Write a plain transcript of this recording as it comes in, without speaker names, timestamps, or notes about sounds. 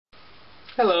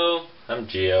Hello, I'm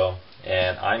Geo,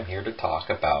 and I'm here to talk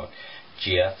about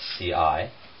GFCI,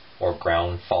 or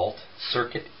ground fault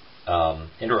circuit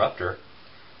interrupter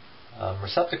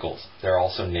receptacles. They're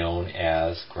also known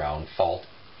as ground fault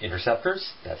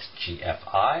interceptors, that's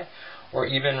GFI, or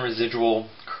even residual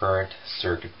current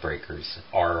circuit breakers,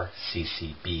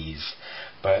 RCCBs.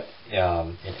 But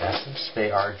in essence,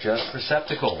 they are just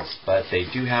receptacles, but they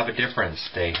do have a difference.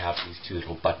 They have these two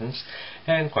little buttons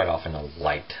and quite often a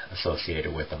light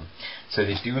associated with them. So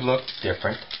they do look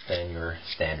different than your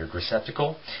standard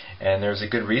receptacle, and there's a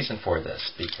good reason for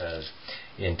this, because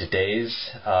in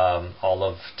all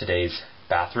of today's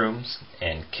bathrooms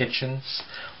and kitchens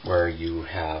where you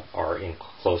are in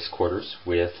close quarters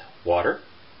with water,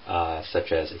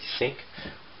 such as a sink,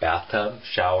 bathtub,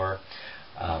 shower,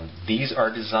 these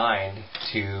are designed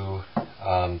to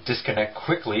disconnect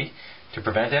quickly to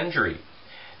prevent injury.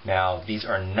 Now, these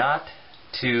are not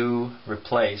to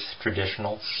replace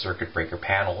traditional circuit breaker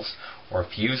panels or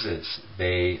fuses.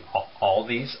 All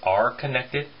these are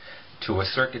connected to a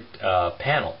circuit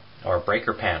panel or a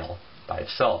breaker panel by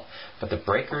itself, but the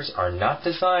breakers are not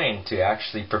designed to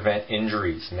actually prevent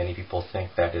injuries. Many people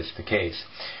think that is the case.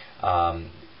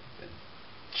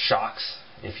 Shocks.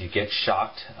 If you get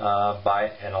shocked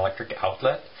by an electric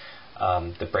outlet,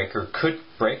 the breaker could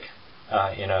break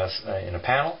in a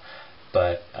panel,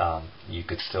 but you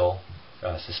could still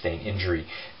sustain injury.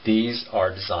 These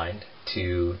are designed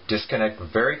to disconnect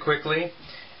very quickly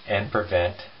and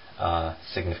prevent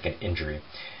significant injury.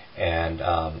 And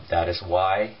that is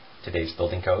why today's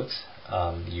building codes,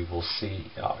 you will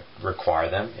see,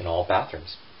 require them in all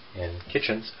bathrooms and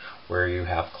kitchens where you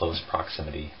have close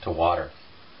proximity to water.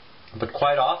 But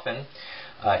quite often,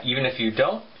 even if you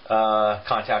don't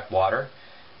contact water,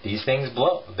 these things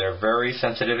blow. They're very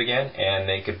sensitive again, and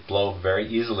they could blow very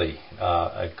easily.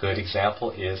 A good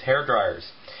example is hair dryers.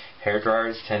 Hair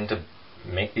dryers tend to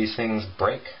make these things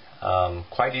break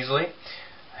quite easily.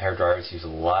 Hair dryers use a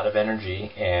lot of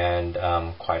energy, and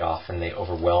quite often they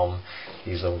overwhelm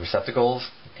these little receptacles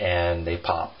and they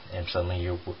pop, and suddenly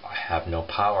you have no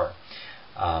power.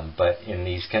 But in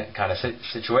these kind of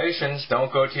situations,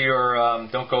 don't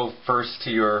go first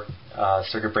to your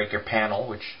circuit breaker panel,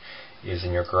 which is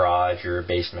in your garage or your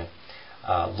basement.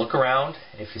 Look around,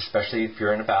 especially if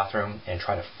you're in a bathroom, and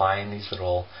try to find these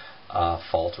little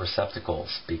fault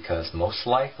receptacles, because most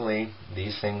likely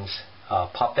these things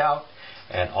popped out,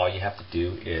 and all you have to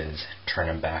do is turn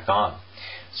them back on.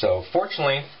 So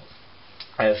fortunately,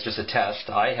 as just a test,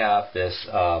 I have this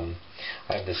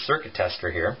circuit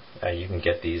tester here. You can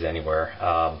get these anywhere,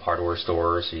 hardware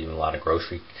stores, even a lot of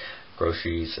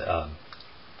groceries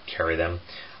carry them.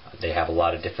 They have a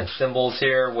lot of different symbols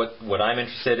here. What I'm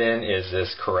interested in is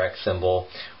this correct symbol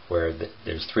where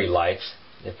there's three lights.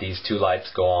 If these two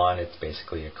lights go on, it's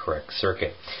basically a correct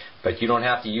circuit. But you don't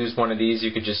have to use one of these.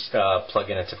 You could just plug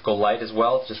in a typical light as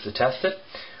well, just to test it,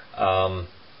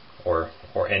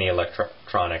 or any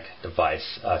electronic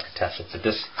device to test it. So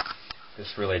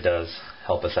this really does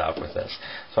help us out with this.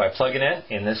 So I plug it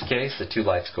in. In this case, the two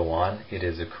lights go on. It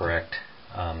is a correct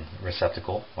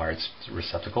receptacle, wired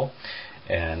receptacle,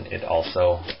 and it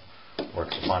also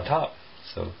works up on top.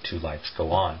 So two lights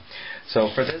go on. So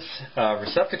for this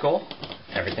receptacle,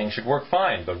 everything should work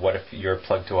fine. But what if you're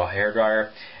plugged to a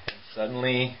hairdryer and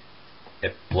suddenly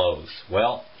it blows?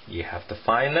 Well, you have to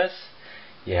find this.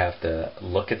 You have to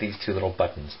look at these two little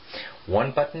buttons.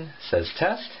 One button says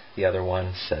test, the other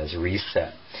one says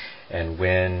reset. And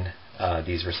when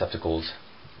these receptacles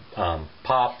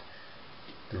pop,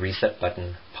 the reset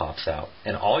button pops out.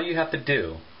 And all you have to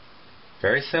do,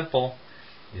 very simple,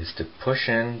 is to push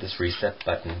in this reset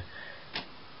button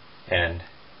and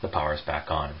the power is back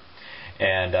on.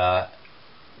 And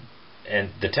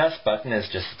the test button is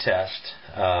just a test.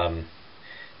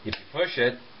 If you push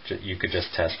it, you could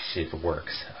just test to see if it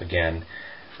works. Again,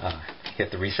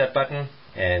 hit the reset button,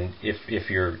 and if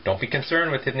you're, don't be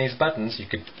concerned with hitting these buttons. You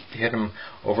could hit them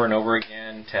over and over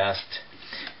again, test,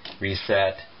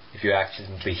 reset. If you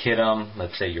accidentally hit them,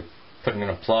 let's say you're putting in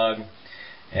a plug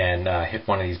and hit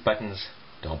one of these buttons,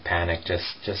 don't panic.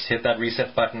 Just hit that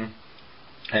reset button,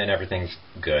 and everything's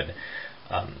good.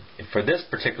 For this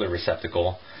particular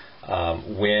receptacle,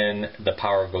 when the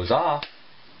power goes off,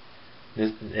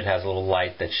 it has a little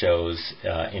light that shows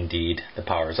indeed the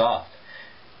power is off.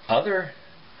 Other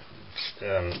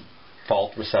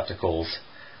fault receptacles,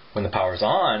 when the power is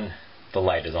on, the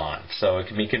light is on. So it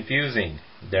can be confusing.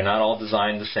 They're not all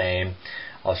designed the same.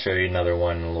 I'll show you another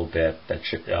one in a little bit that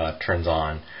turns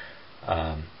on,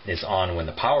 is on when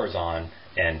the power is on,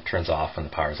 and turns off when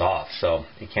the power is off. So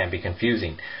it can be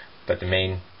confusing. But the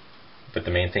main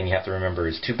thing you have to remember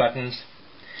is two buttons.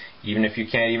 even if you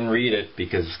can't even read it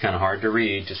because it's kind of hard to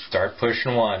read, just start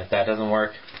pushing one. If that doesn't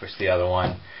work, push the other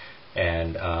one,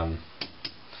 and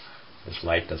this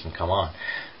light doesn't come on.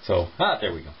 So,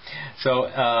 there we go. So,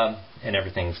 and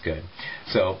everything's good.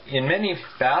 So, in many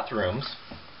bathrooms,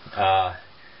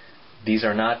 these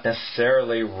are not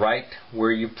necessarily right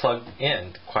where you plug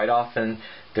in. Quite often,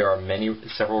 there are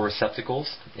several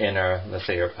receptacles in let's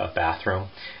say, a bathroom,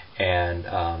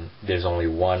 and there's only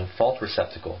one fault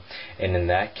receptacle. And in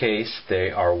that case,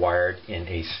 they are wired in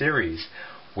a series,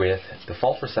 with the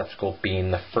fault receptacle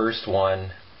being the first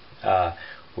one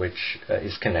which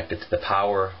is connected to the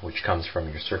power which comes from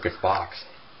your circuit box.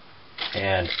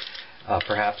 And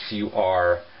perhaps you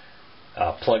are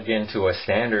plugged into a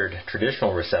standard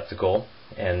traditional receptacle,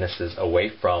 and this is away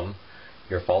from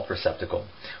your fault receptacle.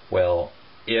 Well,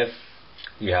 if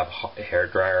you have a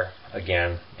hair dryer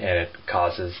again and it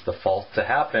causes the fault to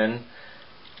happen,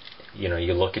 you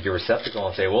look at your receptacle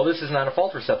and say, well, this is not a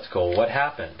fault receptacle. What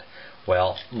happened?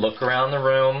 Well, look around the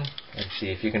room and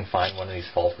see if you can find one of these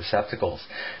fault receptacles,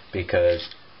 because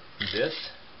this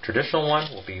traditional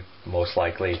one will be most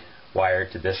likely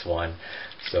wired to this one.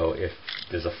 So if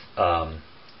there's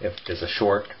a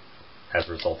short as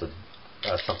a result of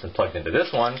something plugged into this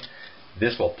one,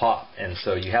 this will pop. And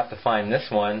so you have to find this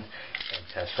one and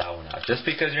test that one out. Just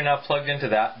because you're not plugged into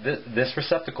this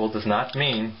receptacle does not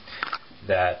mean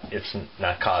that it's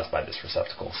not caused by this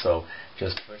receptacle. So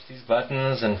just push these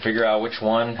buttons and figure out which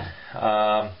one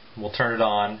will turn it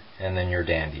on, and then you're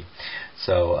dandy.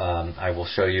 So I will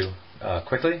show you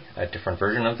quickly a different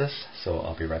version of this, so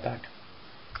I'll be right back.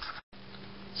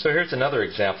 So here's another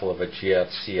example of a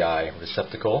GFCI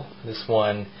receptacle. This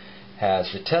one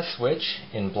has the test switch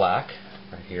in black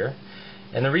right here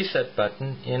and the reset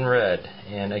button in red,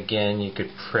 and again you could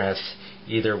press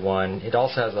either one. It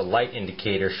also has a light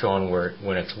indicator showing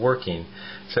when it's working.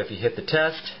 So if you hit the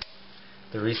test,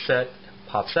 the reset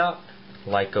pops out,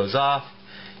 light goes off.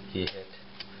 You hit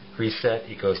reset,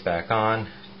 it goes back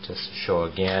on. Just to show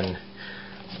again,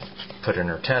 put in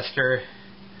our tester,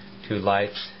 2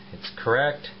 lights, it's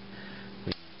correct.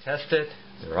 We test it,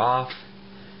 they're off,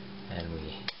 and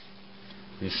we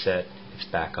reset,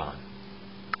 it's back on.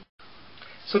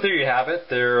 So there you have it.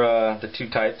 They're the 2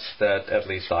 types that at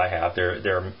least I have.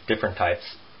 There are different types,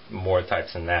 more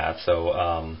types than that.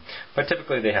 So, but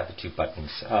typically they have the 2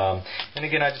 buttons. And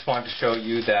again, I just wanted to show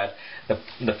you that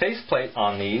the faceplate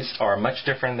on these are much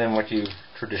different than what you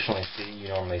traditionally see. You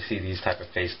normally see these type of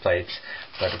faceplates,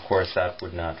 but of course that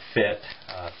would not fit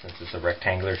since it's a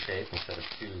rectangular shape instead of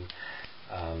two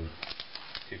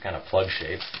kind of plug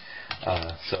shapes.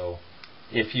 So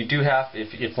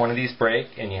if one of these break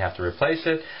and you have to replace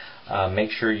it,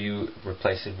 make sure you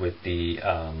replace it with the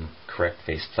correct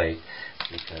faceplate,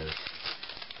 because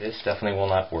this definitely will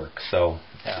not work. So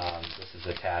this is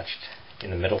attached in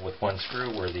the middle with one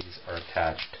screw, where these are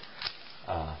attached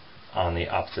on the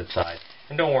opposite side.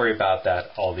 And don't worry about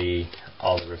that. All the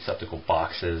receptacle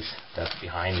boxes that's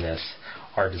behind this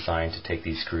are designed to take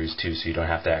these screws too, so you don't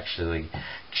have to actually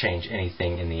change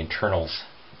anything in the internals.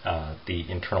 The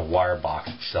internal wire box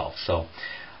itself. So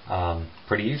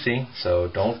pretty easy. So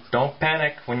don't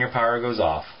panic when your power goes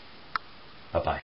off. Bye bye.